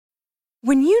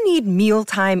When you need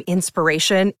mealtime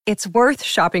inspiration, it's worth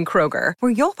shopping Kroger,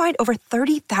 where you'll find over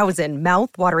 30,000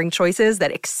 mouth-watering choices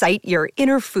that excite your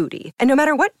inner foodie. And no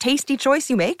matter what tasty choice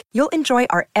you make, you'll enjoy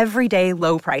our everyday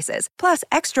low prices, plus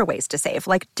extra ways to save,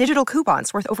 like digital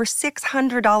coupons worth over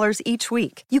 $600 each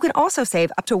week. You can also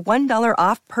save up to $1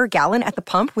 off per gallon at the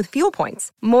pump with fuel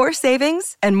points. More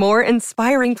savings and more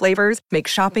inspiring flavors make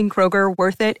shopping Kroger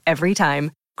worth it every time.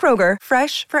 Kroger,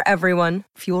 fresh for everyone.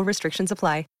 Fuel restrictions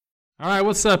apply. All right,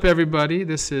 what's up, everybody?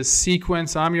 This is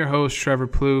Sequence. I'm your host, Trevor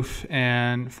Plouffe,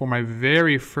 and for my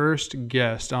very first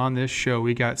guest on this show,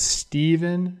 we got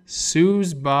Steven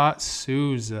Sousbot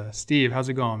Souza. Steve, how's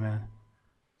it going, man?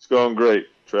 It's going great,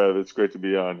 Trev. It's great to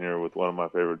be on here with one of my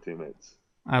favorite teammates.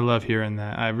 I love hearing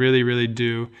that. I really, really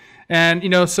do. And,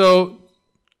 so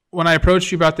when I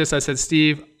approached you about this, I said,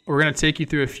 Steve, we're going to take you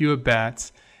through a few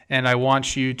at-bats, and I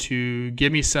want you to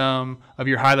give me some of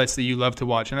your highlights that you love to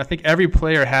watch. And I think every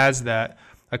player has that,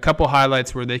 a couple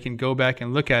highlights where they can go back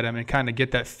and look at them and kind of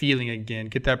get that feeling again,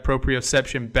 get that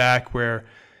proprioception back where,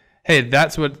 hey,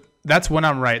 that's when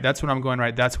I'm right. That's when I'm going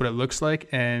right. That's what it looks like.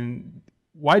 And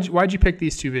why'd you pick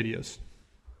these two videos?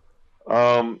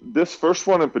 This first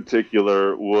one in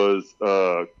particular was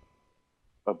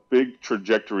a big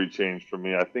trajectory change for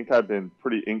me. I think I've been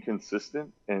pretty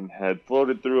inconsistent and had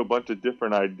floated through a bunch of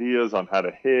different ideas on how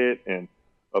to hit and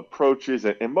approaches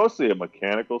and mostly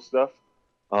mechanical stuff.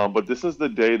 But this is the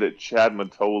day that Chad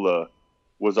Mottola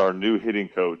was our new hitting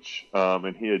coach,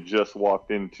 and he had just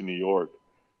walked into New York.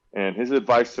 And his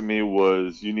advice to me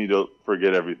was, you need to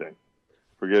forget everything.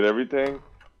 Forget everything,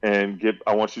 and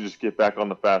I want you to just get back on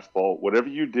the fastball. Whatever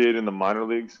you did in the minor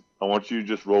leagues, I want you to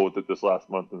just roll with it this last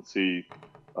month and see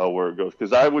where it goes.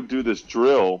 Because I would do this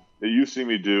drill that you see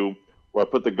me do where I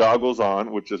put the goggles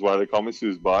on, which is why they call me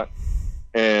Sousbot,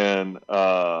 and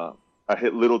I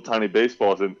hit little tiny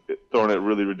baseballs and throwing at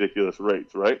really ridiculous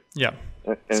rates, right? Yeah.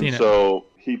 And so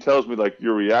he tells me, like,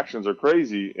 your reactions are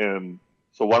crazy, and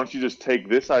so why don't you just take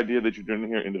this idea that you're doing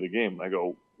here into the game? And I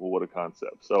go, well, what a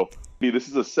concept. So this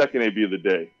is the second AB of the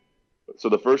day. So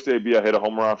the first AB, I hit a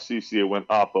homer off CC. It went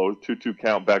oppo, 2-2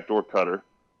 count, backdoor cutter.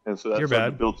 And so that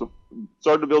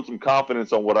started to build some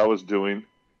confidence on what I was doing.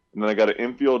 And then I got an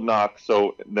infield knock.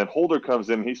 So then Holder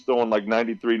comes in. He's throwing like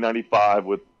 93, 95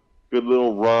 with good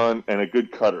little run and a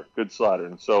good cutter, good slider.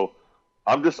 And so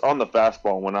I'm just on the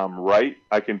fastball. When I'm right,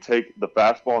 I can take the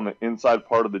fastball on the inside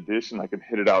part of the dish and I can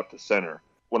hit it out to center.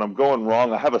 When I'm going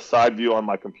wrong, I have a side view on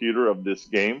my computer of this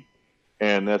game.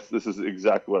 And this is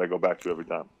exactly what I go back to every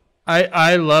time.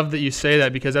 I love that you say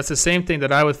that because that's the same thing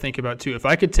that I would think about too. If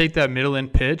I could take that middle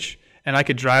end pitch and I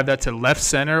could drive that to left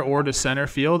center or to center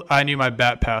field, I knew my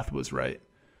bat path was right.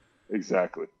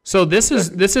 Exactly. So this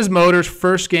is Motor's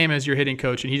first game as your hitting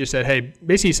coach, and he just said, hey,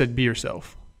 basically he said, be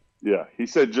yourself. Yeah, he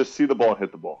said just see the ball and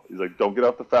hit the ball. He's like, don't get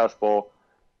off the fastball.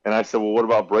 And I said, well, what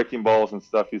about breaking balls and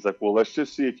stuff? He's like, well, let's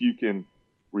just see if you can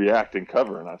react and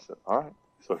cover. And I said, all right,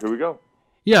 so here we go.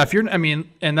 Yeah,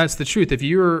 and that's the truth. If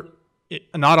you're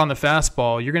not on the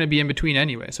fastball, you're going to be in between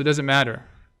anyway, so it doesn't matter.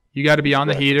 You got to be on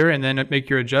the heater and then make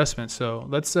your adjustments. So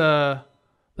let's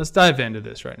dive into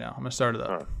this right now. I'm going to start it up.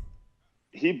 Right.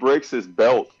 He breaks his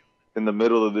belt in the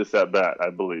middle of this at-bat, I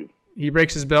believe. He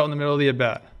breaks his belt in the middle of the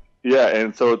at-bat. Yeah,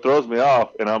 and so it throws me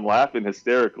off, and I'm laughing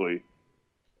hysterically.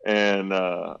 And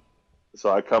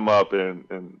so I come up, and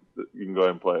you can go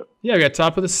ahead and play it. Yeah, we got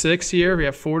top of the sixth here. We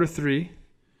have 4-3.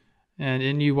 And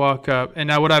in you walk up. And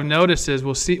now what I've noticed is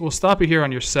we'll stop you here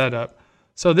on your setup.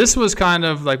 So this was kind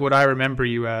of like what I remember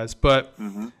you as, but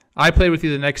I played with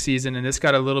you the next season, and this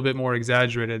got a little bit more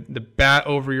exaggerated. The bat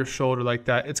over your shoulder like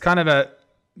that. It's kind of at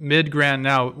mid-grand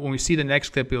now. When we see the next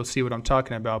clip, you'll see what I'm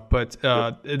talking about. But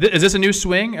is this a new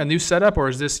swing, a new setup, or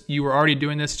is this you were already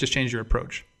doing this, just change your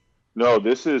approach? No,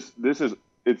 this is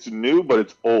it's new, but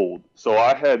it's old. So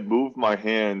I had moved my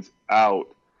hands out,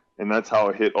 and that's how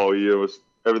I hit all year.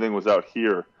 Everything was out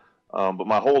here. But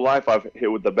my whole life I've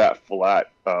hit with the bat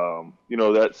flat.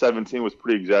 That 17 was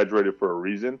pretty exaggerated for a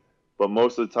reason. But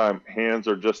most of the time, hands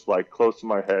are just like close to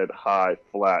my head, high,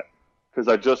 flat. Because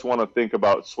I just want to think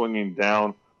about swinging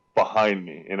down behind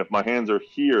me. And if my hands are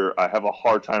here, I have a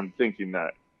hard time thinking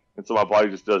that. And so my body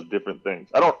just does different things.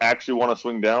 I don't actually want to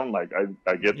swing down. Like,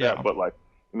 I get that. But, like,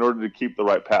 in order to keep the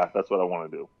right path, that's what I want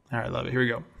to do. All right, love it. Here we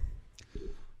go.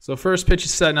 So first pitch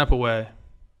is setting up away.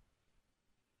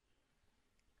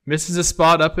 Misses a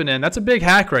spot up and in. That's a big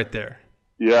hack right there.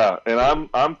 Yeah, and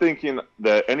I'm thinking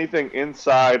that anything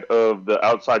inside of the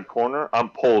outside corner, I'm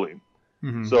pulling.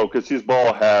 Mm-hmm. So because his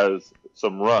ball has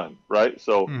some run, right?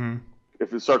 So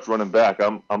if it starts running back,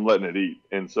 I'm letting it eat.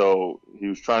 And so he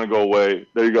was trying to go away.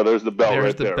 There you go. There's the belt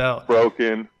right there. Belt.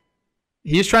 Broken.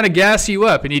 He's trying to gas you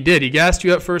up, and he did. He gassed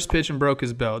you up first pitch and broke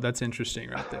his belt. That's interesting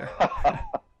right there.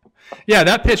 Yeah,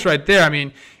 that pitch right there, I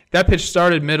mean, that pitch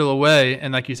started middle away,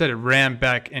 and like you said, it ran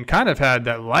back and kind of had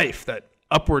that life, that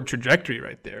upward trajectory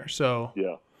right there. So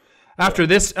Yeah. after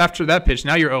that pitch,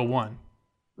 now you're 0-1.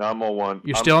 Now I'm 0-1.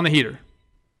 You're still on the heater.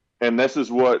 And this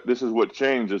is what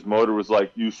changed. His motor was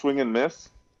like, you swing and miss,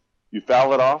 you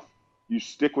foul it off, you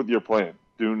stick with your plan.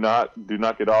 Do not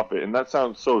get off it. And that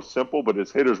sounds so simple, but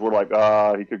his hitters were like,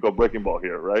 he could go breaking ball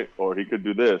here, right? Or he could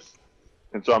do this.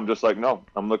 And so I'm just like, no,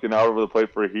 I'm looking out over the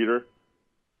plate for a heater,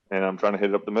 and I'm trying to hit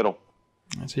it up the middle.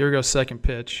 So here we go, second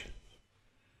pitch.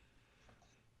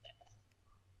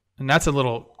 And that's a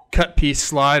little cut piece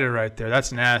slider right there.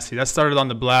 That's nasty. That started on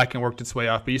the black and worked its way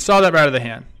off. But you saw that right out of the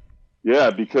hand. Yeah,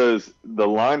 because the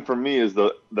line for me is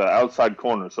the outside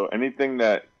corner. So anything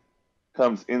that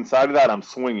comes inside of that, I'm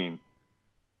swinging.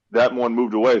 That one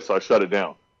moved away, so I shut it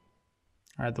down.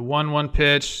 All right, the 1-1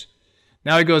 pitch.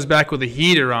 Now he goes back with a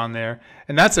heater on there.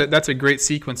 And that's a great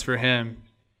sequence for him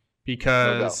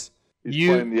because He's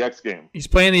playing the X game. He's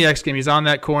playing the X game. He's on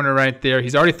that corner right there.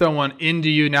 He's already thrown one into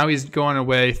you. Now he's going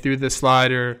away through the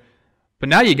slider. But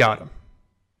now you got him.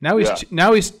 Now it's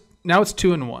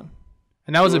 2-1.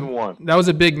 And that was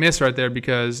a big miss right there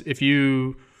because if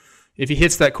he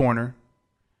hits that corner,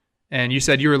 and you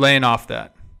said you were laying off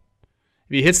that.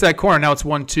 If he hits that corner, now it's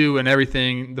 1-2 and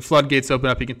everything. The floodgates open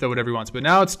up. He can throw whatever he wants. But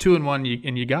now it's 2-1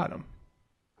 and you got him.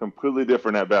 Completely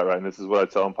different at bat, right? And this is what I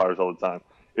tell umpires all the time.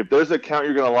 If there's a count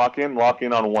you're going to lock in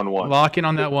on 1-1. Lock in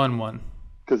on that 1-1.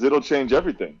 Because it'll change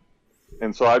everything.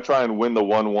 And so I try and win the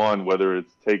 1-1, whether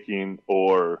it's taking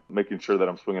or making sure that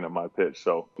I'm swinging at my pitch.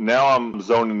 So now I'm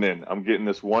zoning in. I'm getting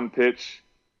this one pitch,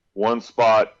 one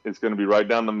spot. It's going to be right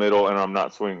down the middle, and I'm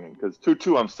not swinging. Because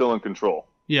 2-2, I'm still in control.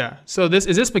 Yeah. So is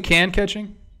this McCann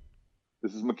catching?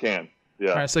 This is McCann. Yeah.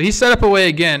 All right. So he's set up away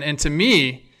again, and to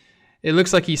me, it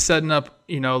looks like he's setting up,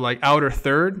 like outer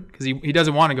third because he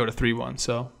doesn't want to go to 3-1.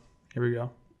 So here we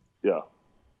go. Yeah.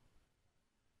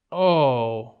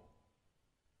 Oh,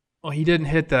 he didn't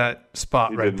hit that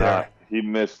spot right there. Not. He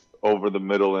missed over the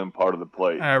middle end part of the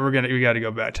plate. All right, we got to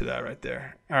go back to that right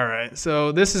there. All right.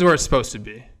 So this is where it's supposed to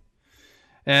be,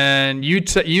 and you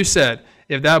said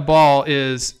if that ball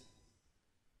is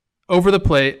over the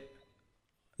plate,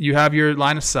 you have your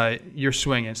line of sight, you're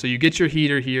swinging. So you get your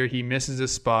heater here, he misses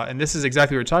this spot. And this is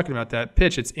exactly what we're talking about, that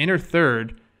pitch. It's inner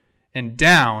third and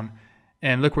down,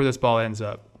 and look where this ball ends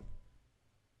up.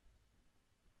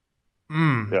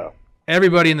 Yeah.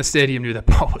 Everybody in the stadium knew that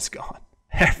ball was gone.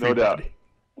 Everybody. No doubt.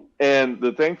 And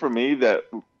the thing for me that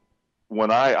when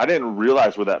I didn't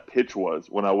realize where that pitch was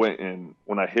when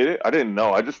I hit it, I didn't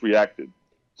know. I just reacted.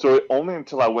 So only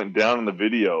until I went down in the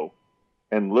video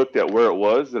and looked at where it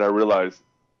was that I realized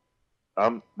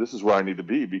this is where I need to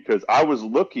be, because I was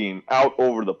looking out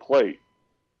over the plate,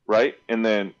 right? And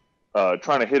then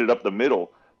trying to hit it up the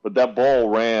middle, but that ball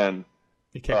ran.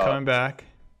 It kept coming back.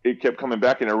 It kept coming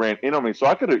back, and it ran in on me. So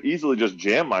I could have easily just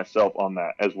jammed myself on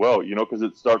that as well, because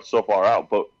it starts so far out.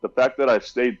 But the fact that I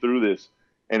stayed through this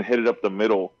and hit it up the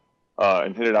middle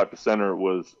and hit it out to center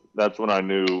that's when I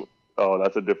knew,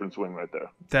 that's a different swing right there.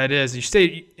 That is.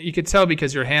 You could tell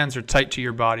because your hands are tight to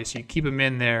your body, so you keep them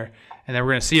in there, and then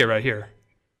we're going to see it right here.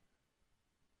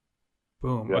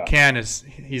 Boom. Yeah. McCann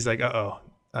he's like,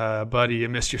 buddy, you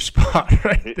missed your spot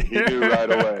right there. He knew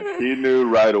right away. He knew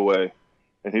right away.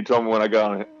 And he told me when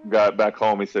I got back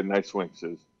home, he said, nice swing,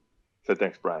 Sis. I said,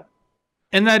 thanks, Brian.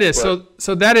 And that is,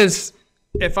 so that is,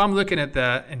 if I'm looking at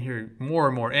that and hear more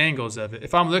and more angles of it,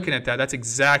 if I'm looking at that, that's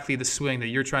exactly the swing that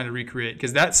you're trying to recreate,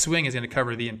 because that swing is going to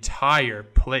cover the entire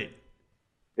plate.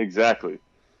 Exactly.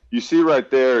 You see right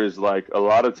there is like a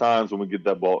lot of times when we get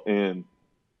that ball in,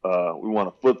 we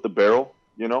want to flip the barrel,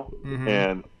 Mm-hmm.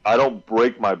 And I don't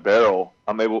break my barrel.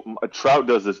 Trout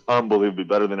does this unbelievably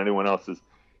better than anyone else's.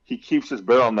 He keeps his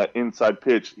barrel on that inside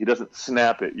pitch. He doesn't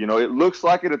snap it. It looks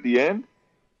like it at the end,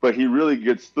 but he really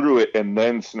gets through it and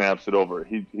then snaps it over.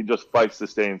 He just fights to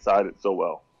stay inside it so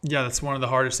well. Yeah, that's one of the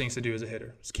hardest things to do as a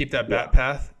hitter. Just keep that bat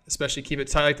path, especially keep it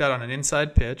tight like that on an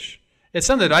inside pitch. It's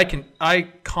something that I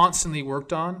constantly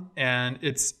worked on, and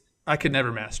I could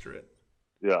never master it.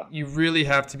 Yeah. You really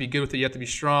have to be good with it. You have to be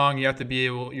strong. You have to be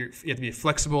you have to be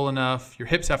flexible enough. Your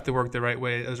hips have to work the right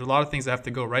way. There's a lot of things that have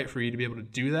to go right for you to be able to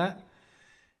do that.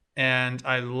 And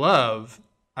I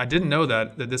didn't know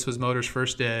that this was Motor's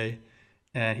first day,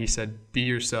 and he said, be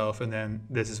yourself, and then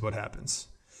this is what happens.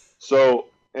 So,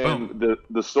 and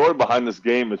the story behind this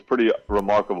game is pretty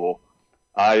remarkable.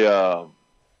 I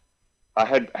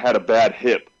had a bad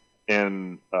hip,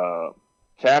 and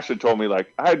Cash had told me, I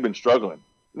had been struggling.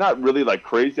 Not really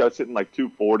crazy. I was sitting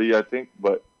 240, I think,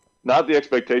 but not the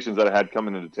expectations that I had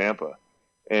coming into Tampa.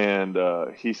 And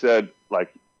he said,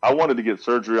 like, I wanted to get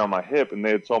surgery on my hip, and they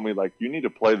had told me, like, you need to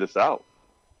play this out.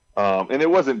 And it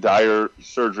wasn't dire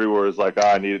surgery where it's like,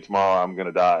 I need it tomorrow, I'm going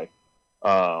to die.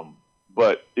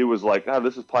 But it was like,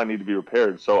 this is probably need to be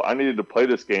repaired. So I needed to play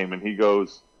this game. And he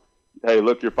goes, hey,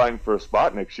 look, you're fighting for a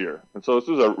spot next year. And so this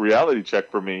was a reality check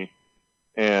for me.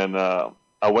 And I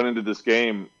went into this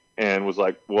game and was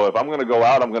like, well, if I'm going to go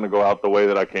out, I'm going to go out the way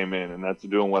that I came in. And that's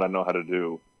doing what I know how to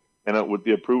do. And with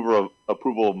the approval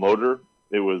of Motor,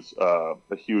 it was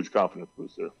a huge confidence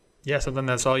booster. Yeah, sometimes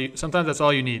that's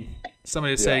all you need.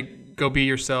 Somebody to say, go be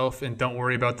yourself and don't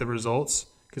worry about the results.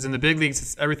 Because in the big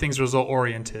leagues, everything's result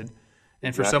oriented.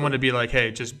 And for someone to be like,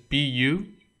 hey, just be you,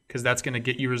 because that's going to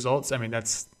get you results. I mean,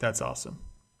 that's awesome.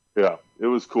 Yeah, it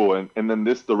was cool. And then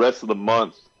the rest of the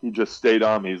month, he just stayed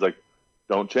on me. He's like,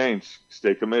 don't change,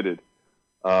 stay committed.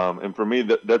 And for me,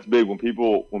 that's big. When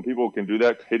people can do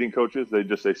that, hitting coaches, they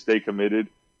just say stay committed,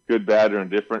 good, bad, or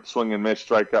indifferent, swing and miss,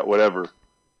 strikeout, whatever.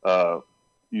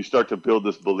 You start to build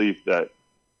this belief that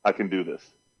I can do this.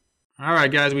 All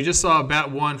right, guys, we just saw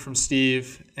bat one from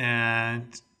Steve,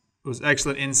 and it was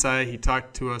excellent insight. He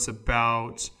talked to us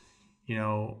about,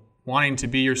 wanting to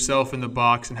be yourself in the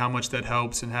box and how much that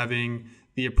helps, and having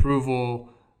the approval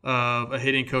of a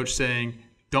hitting coach saying,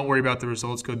 don't worry about the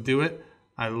results, go do it.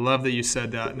 I love that you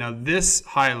said that. Now, this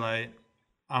highlight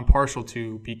I'm partial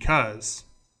to because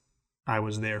I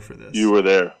was there for this. You were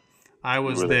there. I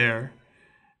was there.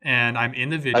 And I'm in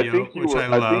the video, which I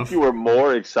love. I think you were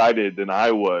more excited than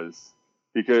I was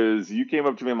because you came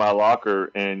up to me in my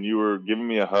locker and you were giving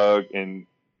me a hug, and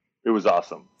it was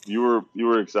awesome. You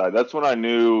were excited. That's when I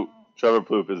knew Trevor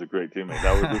Plouffe is a great teammate.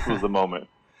 This was the moment.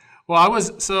 Well, I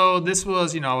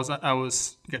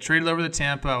got traded over to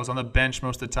Tampa. I was on the bench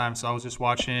most of the time, so I was just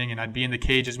watching, and I'd be in the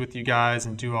cages with you guys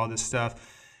and do all this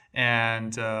stuff.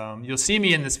 And you'll see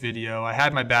me in this video. I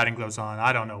had my batting gloves on.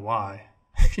 I don't know why.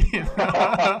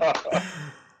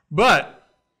 But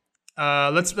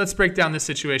let's break down this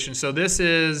situation. So this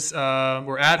is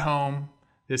we're at home.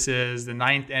 This is the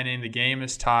 9th inning. The game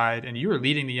is tied, and you are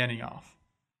leading the inning off.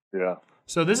 Yeah.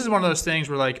 So this is one of those things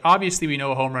where, like, obviously we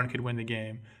know a home run could win the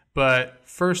game, but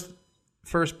first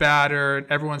batter,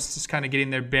 everyone's just kind of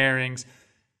getting their bearings,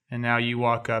 and now you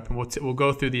walk up, and we'll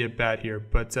go through the at bat here.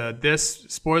 But this,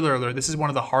 spoiler alert, this is one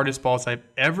of the hardest balls I've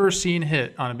ever seen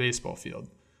hit on a baseball field.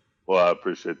 Well, I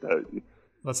appreciate that.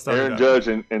 Let's start. Aaron Judge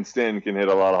and Stanton can hit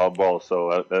a lot of hot balls,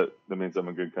 so that means I'm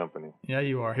in good company. Yeah,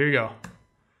 you are. Here you go.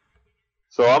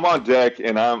 So I'm on deck,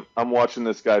 and I'm watching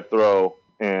this guy throw,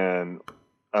 and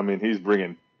I mean, he's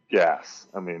bringing gas.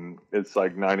 I mean, it's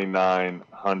like 99,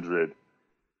 100.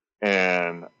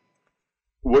 And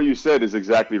what you said is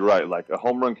exactly right. Like, a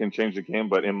home run can change the game,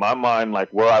 but in my mind, like,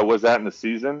 where I was at in the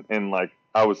season, and like,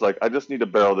 I was like, I just need to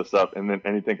barrel this up, and then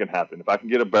anything can happen. If I can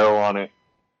get a barrel on it,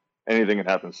 anything can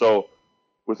happen. So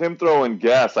with him throwing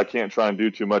gas, I can't try and do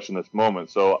too much in this moment.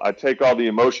 So I take all the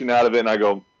emotion out of it, and I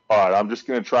go, all right, I'm just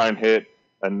going to try and hit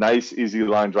a nice, easy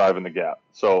line drive in the gap.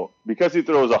 So because he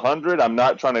throws 100, I'm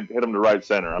not trying to hit him to right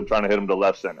center. I'm trying to hit him to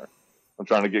left center. I'm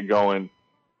trying to get going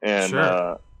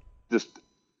and just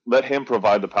let him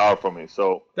provide the power for me.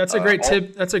 So that's a great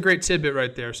tip. That's a great tidbit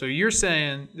right there. So you're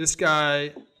saying this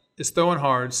guy is throwing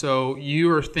hard, so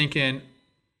you are thinking,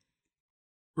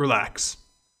 relax.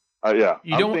 Yeah.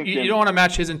 You don't want to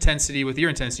match his intensity with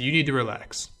your intensity. You need to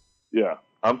relax. Yeah.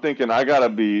 I'm thinking I got to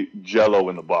be jello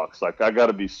in the box. Like, I got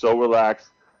to be so relaxed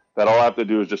that all I have to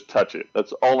do is just touch it.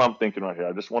 That's all I'm thinking right here.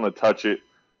 I just want to touch it,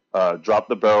 drop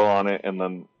the barrel on it, and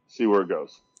then see where it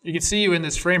goes. You can see you in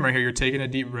this frame right here. You're taking a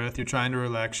deep breath. You're trying to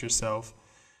relax yourself.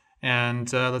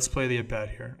 And let's play the at-bat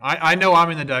here. I know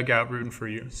I'm in the dugout rooting for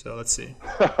you, so let's see.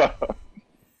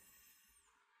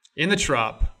 In the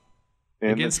Trop.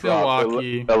 Against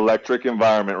Milwaukee. Electric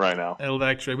environment right now.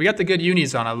 Electric. We got the good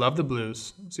unis on. I love the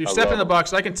blues. So you're stepping in the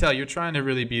box. I can tell you're trying to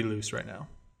really be loose right now.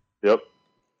 Yep.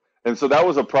 And so that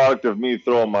was a product of me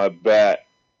throwing my bat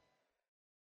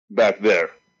back there.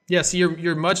 Yeah, so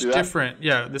you're much different.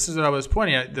 Yeah, this is what I was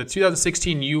pointing at. The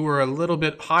 2016, you were a little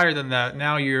bit higher than that.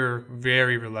 Now you're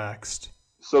very relaxed.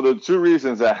 So the two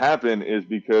reasons that happened is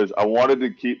because I wanted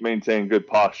to maintain good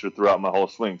posture throughout my whole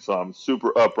swing. So I'm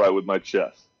super upright with my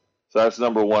chest. So that's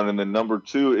number one. And then number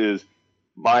two is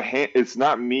my hand. It's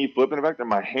not me flipping it back there.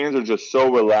 My hands are just so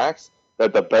relaxed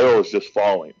that the barrel is just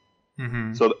falling.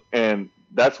 Mm-hmm. So, and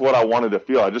that's what I wanted to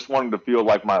feel. I just wanted to feel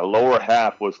like my lower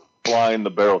half was flying the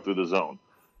barrel through the zone.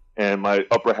 And my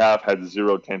upper half had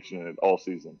zero tension in it all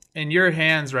season. And your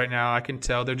hands right now, I can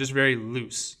tell, they're just very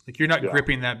loose. Like, you're not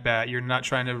gripping that bat. You're not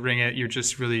trying to wring it. You're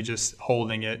just really just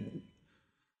holding it.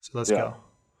 So let's go.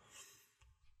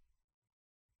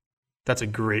 That's a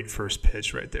great first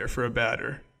pitch right there for a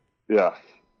batter. Yeah.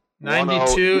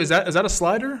 92. Is that a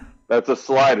slider? That's a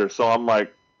slider. So I'm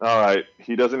like, all right,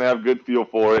 he doesn't have good feel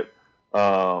for it.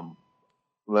 I'm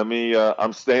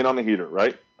staying on the heater,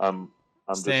 right? I'm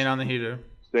staying on the heater.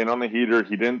 Staying on the heater.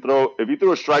 He didn't throw. If he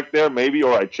threw a strike there, maybe,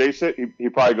 or I chase it, he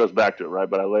probably goes back to it, right?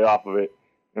 But I lay off of it,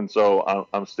 and so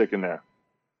I'm sticking there.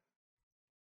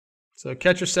 So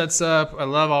catcher sets up. I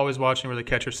love always watching where the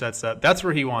catcher sets up. That's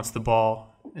where he wants the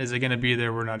ball. Is it going to be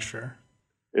there? We're not sure.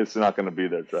 It's not going to be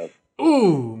there, Trev.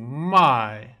 Ooh,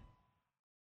 my.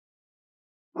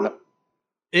 No.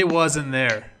 It wasn't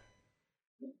there.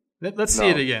 Let's see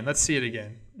it again. Let's see it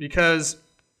again. Because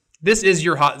this is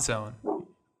your hot zone.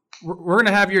 We're going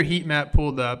to have your heat map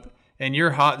pulled up, and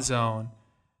your hot zone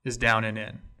is down and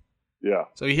in. Yeah.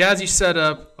 So he has you set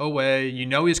up away. You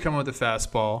know he's coming with a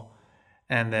fastball.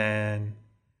 And then...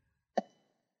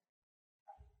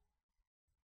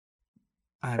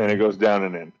 and it goes down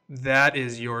and in. That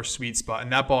is your sweet spot.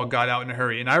 And that ball got out in a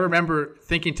hurry. And I remember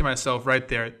thinking to myself right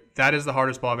there, that is the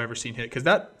hardest ball I've ever seen hit. Because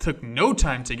that took no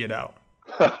time to get out.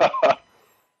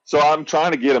 So I'm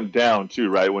trying to get him down too,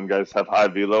 right? When guys have high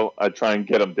velo, I try and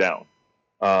get him down.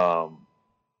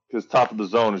 Because top of the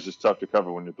zone is just tough to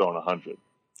cover when you're throwing 100.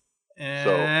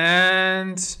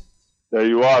 And so, there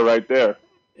you are right there.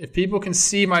 If people can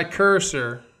see my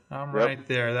cursor, I'm right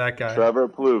there, that guy. Trevor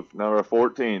Plouffe, number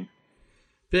 14.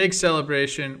 Big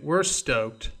celebration. We're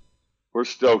stoked. We're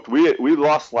stoked. We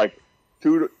lost like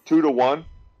 2-1.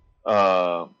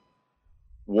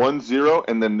 1-0,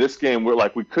 and then this game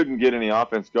we couldn't get any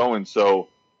offense going. So,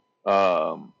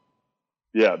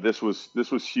 this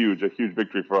was huge, a huge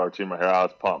victory for our team right here. I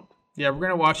was pumped. Yeah, we're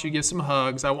gonna watch you give some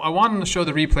hugs. I want them to show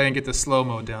the replay and get the slow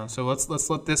mo down. So let's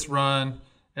let this run.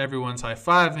 Everyone's high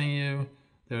fiving you.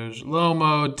 There's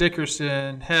Lomo,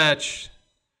 Dickerson, Hetch.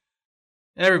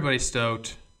 Everybody's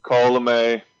stoked.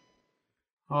 Colomay.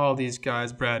 All these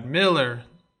guys. Brad Miller.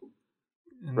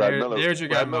 And Miller. There's your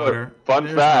guy, Motor. Fun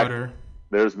fact.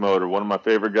 There's Motor, one of my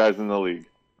favorite guys in the league.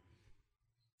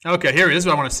 Okay, here it is.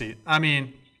 What I want to see. I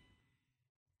mean,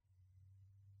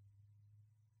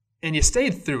 and you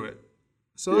stayed through it.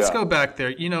 So let's go back there.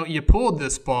 You know, you pulled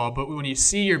this ball, but when you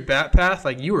see your bat path,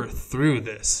 like you were through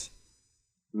this.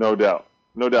 No doubt.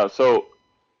 No doubt. So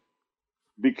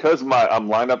because I'm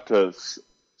lined up to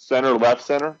center, left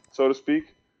center, so to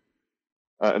speak,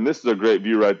 and this is a great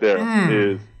view right there,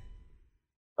 is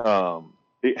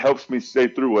it helps me stay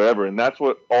through wherever. And that's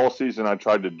what all season I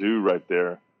tried to do right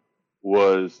there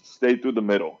was stay through the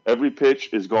middle. Every pitch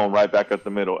is going right back at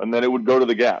the middle. And then it would go to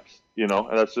the gaps, you know,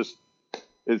 and that's just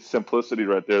it's simplicity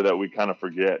right there that we kind of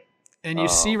forget. And you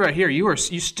see right here, you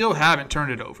still haven't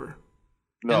turned it over.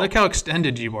 No. And look how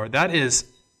extended you are. That is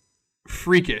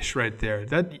freakish right there.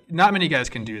 That not many guys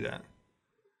can do that.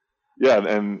 Yeah,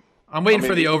 and I'm waiting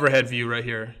for the overhead view right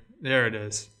here. There it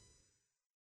is.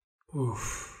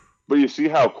 Oof. But you see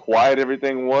how quiet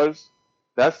everything was?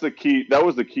 That's the key. That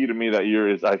was the key to me that year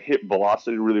is I hit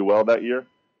velocity really well that year.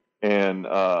 And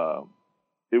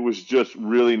it was just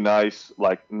really nice,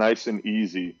 like nice and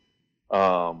easy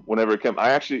whenever it came.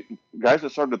 Guys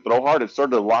that started to throw hard, it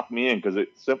started to lock me in because it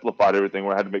simplified everything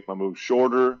where I had to make my move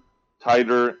shorter,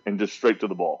 tighter, and just straight to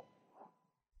the ball.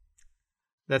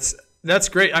 That's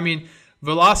great. I mean,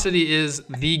 velocity is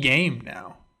the game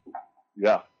now.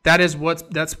 Yeah. That's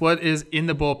what is in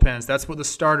the bullpens. That's what the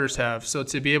starters have. So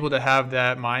to be able to have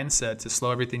that mindset to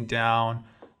slow everything down,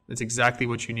 that's exactly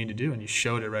what you need to do. And you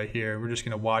showed it right here. We're just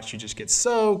going to watch you just get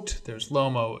soaked. There's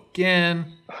Lomo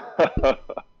again.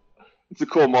 It's a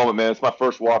cool moment, man. It's my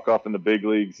first walk-off in the big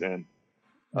leagues. And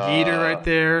Jeter right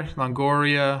there,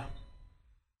 Longoria.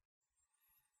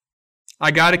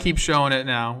 I got to keep showing it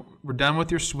now. We're done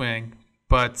with your swing,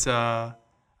 but I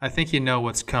think you know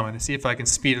what's coming. See if I can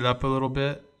speed it up a little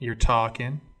bit. You're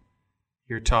talking.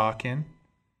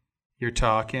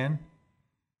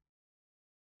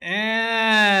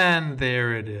 And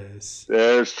there it is.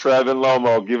 There's Trevin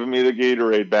Lomo giving me the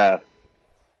Gatorade bath.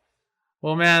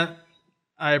 Well, man,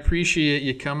 I appreciate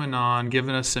you coming on,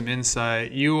 giving us some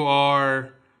insight. You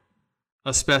are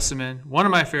a specimen, one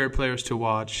of my favorite players to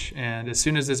watch. And as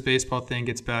soon as this baseball thing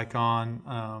gets back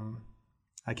on,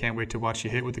 I can't wait to watch you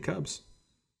hit with the Cubs.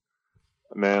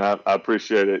 Man, I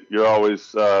appreciate it. You're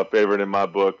always a favorite in my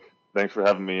book. Thanks for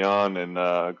having me on, and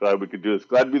glad we could do this.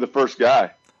 Glad to be the first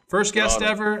guy. First guest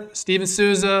ever, Steven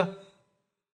Souza.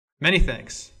 Many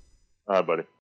thanks. All right, buddy.